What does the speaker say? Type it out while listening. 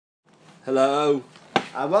Hello,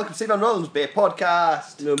 And welcome to Steve and Rollins Beer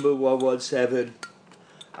Podcast. number 117.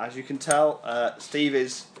 As you can tell, Steve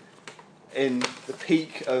is in the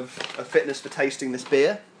peak of fitness for tasting this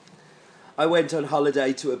beer. I went on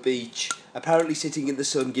holiday to a beach. Apparently sitting in the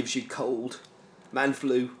sun gives you cold. Man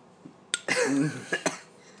flu.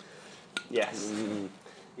 Yes.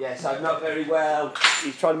 Yes, I'm not very well.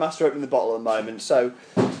 He's trying to master opening the bottle at the moment. So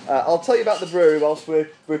I'll tell you about the brewery whilst we're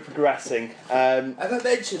progressing. Have I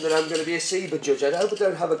mentioned that I'm going to be a SEBA judge? I hope I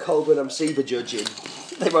don't have a cold when I'm SEBA judging.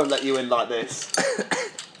 They won't let you in like this.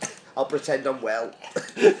 I'll pretend I'm well.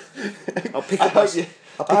 I'll pick I up, my, hope you-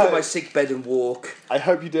 I'll pick I up hope- my sick bed and walk. I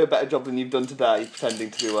hope you do a better job than you've done today, pretending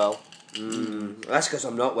to be well. That's because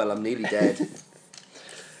I'm not well, I'm nearly dead.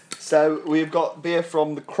 So we've got beer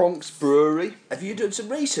from the Kronks Brewery. Have you done some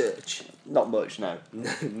research? Not much, no.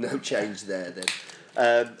 No change there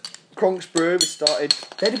then. Kronks Brewery started.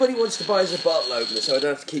 If anybody wants to buy us a bottle opener so I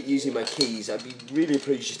don't have to keep using my keys, I'd be really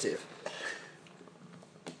appreciative.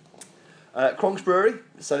 Kronks Brewery.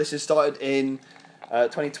 So this is started in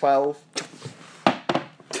 2012.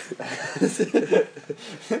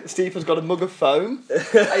 Steve has got a mug of foam.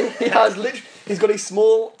 He's got a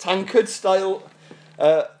small tankard style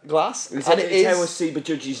glass, It's and how a SEBA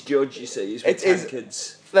judges judge, you see, is with It is-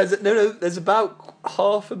 tankards. There's about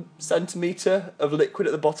half a centimetre of liquid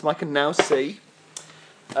at the bottom. I can now see.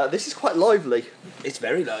 This is quite lively. It's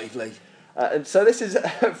very lively. And so this is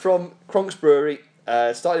from Kronks Brewery,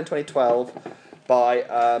 started in 2012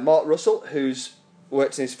 by Mark Russell, who's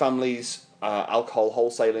worked in his family's alcohol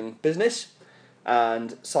wholesaling business,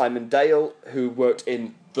 and Simon Dale, who worked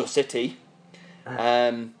in the city.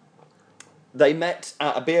 They met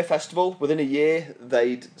at a beer festival. Within a year,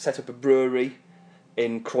 they'd set up a brewery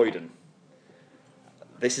in Croydon.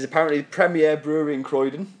 This is apparently the premier brewery in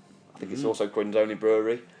Croydon. I think it's also Croydon's only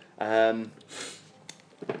brewery. They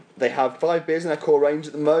have 5 beers in their core range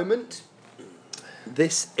at the moment.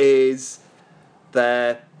 This is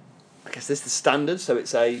their, I guess this is the standard, so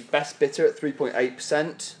it's a best bitter at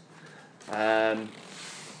 3.8%.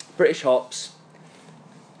 British hops,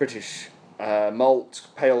 British malt,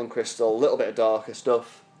 pale and crystal, a little bit of darker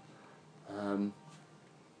stuff.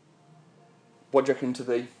 What do you reckon to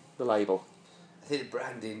the label? I think the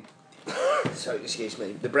branding... sorry, excuse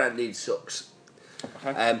me. The branding sucks.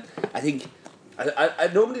 Okay. I think... I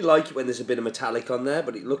normally like it when there's a bit of metallic on there,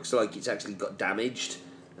 but it looks like it's actually got damaged.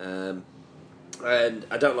 And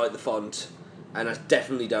I don't like the font, and I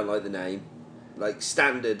definitely don't like the name. Like,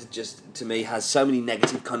 standard just, to me, has so many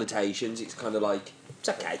negative connotations. It's kind of like, it's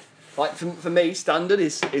okay. Like for me, standard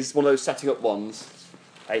is one of those setting up ones.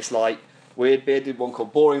 It's like Weird Beer did one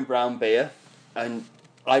called Boring Brown Beer, and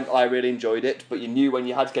I really enjoyed it. But you knew when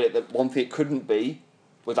you had to get it that one thing it couldn't be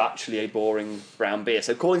was actually a boring brown beer.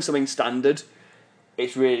 So calling something standard,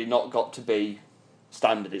 it's really not got to be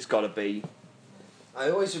standard. It's got to be. I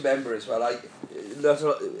always remember as well,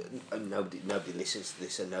 nobody listens to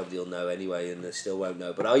this and nobody will know anyway, and they still won't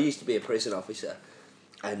know, but I used to be a prison officer,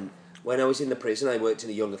 and when I was in the prison I worked in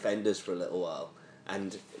the young offenders for a little while,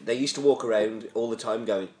 and they used to walk around all the time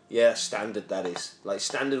going, yeah, standard that is. Like,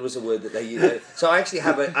 standard was a word that they used. So I actually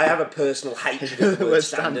have a personal hatred of the word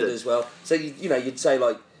standard as well. So, you'd say,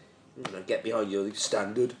 like, get behind your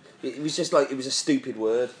standard. It was just like, it was a stupid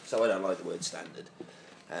word, so I don't like the word standard.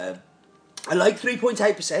 I like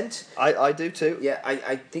 3.8%. I do too. Yeah,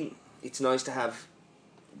 I think it's nice to have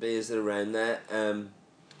beers that are around there.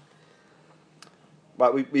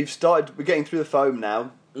 Right, we've started. We're getting through the foam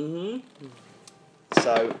now.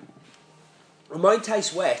 So Mine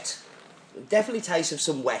tastes wet. Definitely tastes of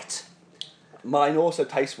some wet. mine also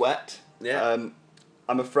tastes wet. Yeah.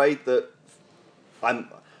 I'm afraid that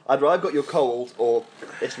either I've got your cold or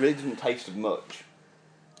this really doesn't taste of much.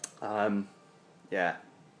 Yeah.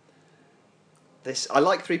 I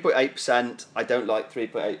like 3.8%. I don't like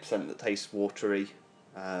 3.8% that tastes watery.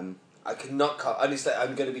 I cannot... Honestly,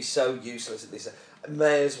 I'm going to be so useless at this. I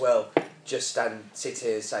may as well just sit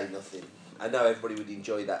here and say nothing. I know everybody would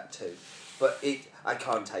enjoy that too. But I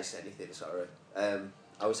can't taste anything, sorry.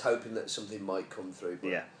 I was hoping that something might come through, but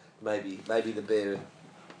Yeah. maybe the beer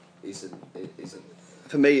isn't.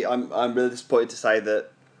 For me, I'm really disappointed to say that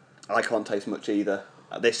I can't taste much either.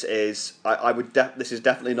 This is this is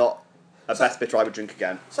definitely not a best bitter I would drink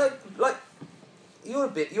again. So, like, you're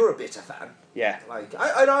a bitter fan. Yeah. Like,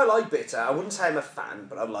 I know I like bitter. I wouldn't say I'm a fan,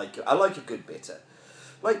 but I like a good bitter.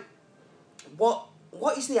 Like, what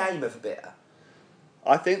is the aim of a bitter?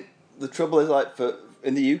 I think the trouble is, like,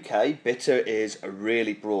 in the UK, bitter is a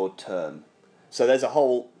really broad term. So there's a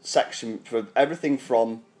whole section for everything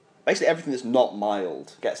from basically everything that's not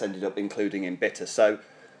mild gets ended up including in bitter. So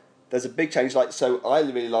there's a big change. Like, so I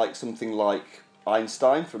really like something like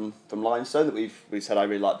Einstein from Limestone that we've said I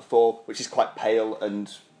really like before, which is quite pale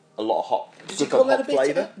and a lot of hop. Does he call that a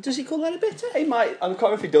bitter? Does he call that a bitter? He might. I can't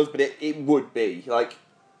remember if he does, but it would be like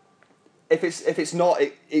if it's not,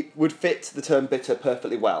 it would fit the term bitter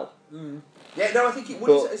perfectly well. Yeah, no, I think it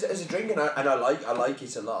would as a drink, and I like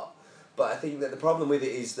it a lot. But I think that the problem with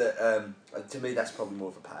it is that to me that's probably more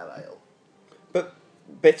of a pale ale. But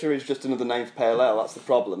bitter is just another name for pale ale. That's the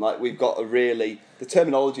problem. Like we've got the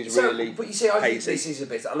terminology is really. But you see, I think hazy. this is a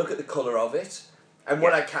bitter. I look at the colour of it, and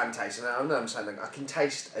what I can taste, and I know I'm saying like, I can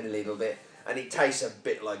taste a little bit, and it tastes a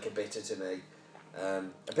bit like a bitter to me, a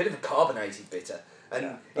bit of a carbonated bitter.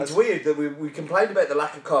 And it's weird that we complained about the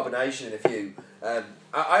lack of carbonation in a few.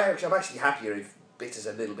 I'm actually happier if bitter's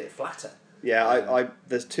a little bit flatter. Yeah,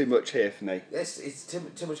 there's too much here for me. Yes, it's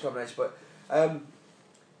too much combination, but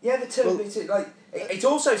the term bitter, like it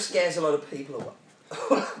also scares a lot of people away.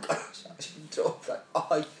 Oh gosh, I shouldn't talk that.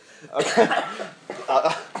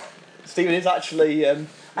 Stephen is actually I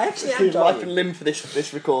actually am dying. life and limb for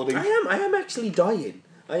this recording. I am actually dying.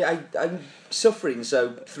 I'm suffering,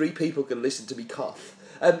 so 3 people can listen to me cough.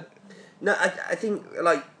 No, I think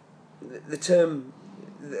like the term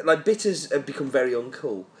like bitters have become very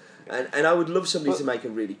uncool. And I would love somebody to make a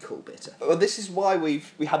really cool bitter. Well, this is why we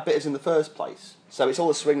had bitters in the first place. So it's all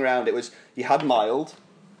a swing round. It was you had mild,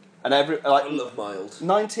 and I love mild.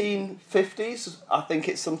 1950s, I think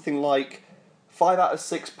it's something like 5 out of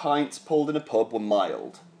 6 pints pulled in a pub were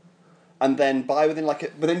mild, and then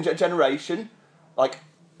within a generation, like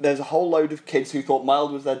there's a whole load of kids who thought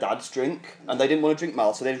mild was their dad's drink, and they didn't want to drink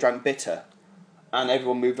mild, so they drank bitter, and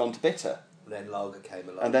everyone moved on to bitter. And then lager came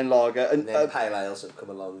along. And then lager. And then pale ales have come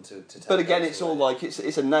along to take. But again, it's all like,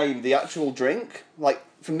 it's a name. The actual drink, like,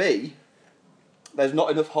 for me, there's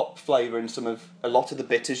not enough hop flavour in a lot of the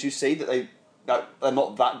bitters you see, that they're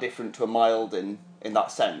not that different to a mild in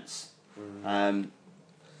that sense.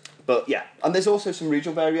 But yeah, and there's also some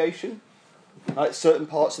regional variation. Like certain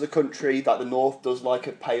parts of the country, like the north does like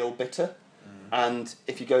a pale bitter. And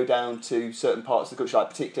if you go down to certain parts of the country, like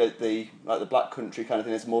particularly the Black Country kind of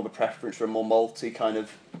thing, there's more of a preference for a more malty kind of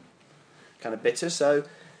bitter. So,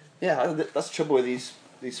 yeah, that's the trouble with these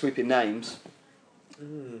sweeping names.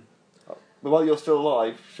 But while you're still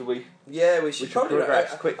alive, should we? Yeah, we should probably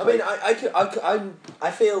progress quickly. I mean,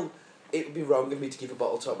 I feel it would be wrong of me to give a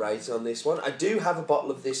bottle top rating on this one. I do have a bottle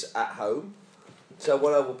of this at home. So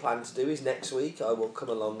what I will plan to do is next week I will come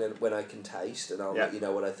along when I can taste, and I'll let you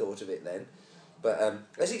know what I thought of it then. But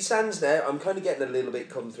as it stands now, I'm kind of getting a little bit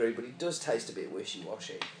come through, but it does taste a bit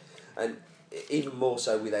wishy-washy. And even more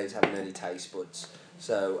so without having any taste buds.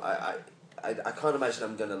 So I can't imagine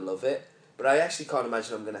I'm going to love it, but I actually can't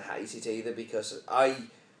imagine I'm going to hate it either, because I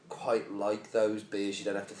quite like those beers you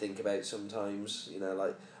don't have to think about sometimes. You know,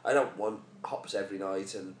 like, I don't want hops every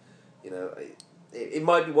night, and, you know, it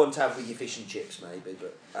might be one to have with your fish and chips maybe,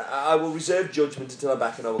 but I will reserve judgment until I'm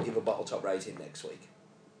back, and I will give a bottle top rating next week.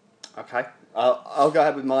 Okay, I'll go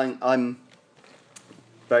ahead with mine. I'm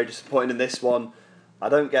very disappointed in this one. I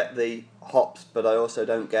don't get the hops, but I also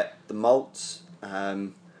don't get the malts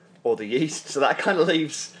or the yeast, so that kind of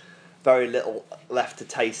leaves very little left to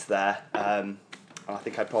taste there. I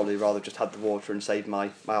think I'd probably rather just had the water and save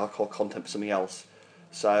my alcohol content for something else.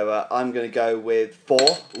 So I'm going to go with 4.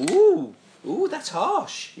 Ooh, that's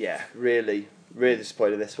harsh. Yeah, really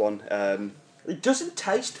disappointed in this one. It doesn't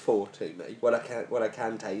taste 4 to me. What I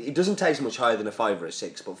can taste, it doesn't taste much higher than a 5 or a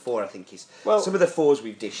 6, but 4 I think is. Well, some of the 4s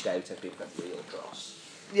we've dished out have been a real dross.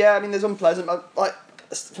 Yeah, I mean, there's unpleasant. Like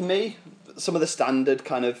for me, some of the standard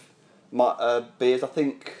kind of beers. I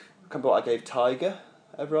think I can't remember what I gave Tiger.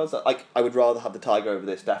 Everyone's like, I would rather have the Tiger over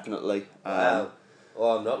this, definitely. Wow.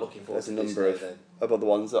 Well, I'm not looking forward to this. There's a number of other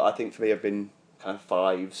ones that I think for me have been kind of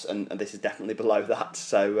 5s, and this is definitely below that.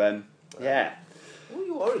 So yeah. Oh,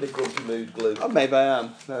 you are in a grumpy mood, Glue. Oh, maybe I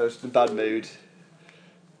am. No, I was in a bad mood.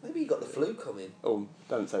 Maybe you got the flu coming. Oh,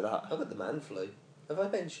 don't say that. I've got the man flu. Have I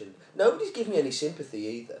mentioned? Nobody's giving me any sympathy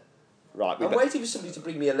either. Right. I'm waiting for somebody to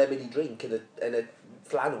bring me a lemony drink and a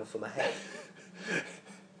flannel for my head.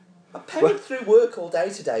 I'm powered through work all day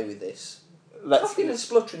today with this. Coughing and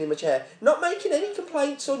spluttering in my chair. Not making any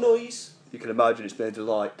complaints or noise. You can imagine it's been a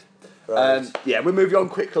delight. Right. Yeah, we're moving on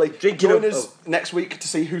quickly. Join us next week to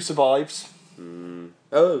see who survives.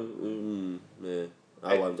 Yeah.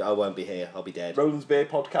 I won't be here. I'll be dead. Roland's Beer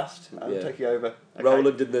Podcast. I'm taking over. Okay.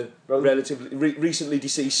 Roland and the relatively recently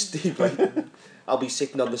deceased Steve Layton. I'll be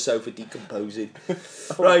sitting on the sofa decomposing.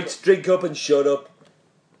 Right, drink up and shut up.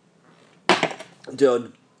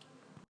 Done.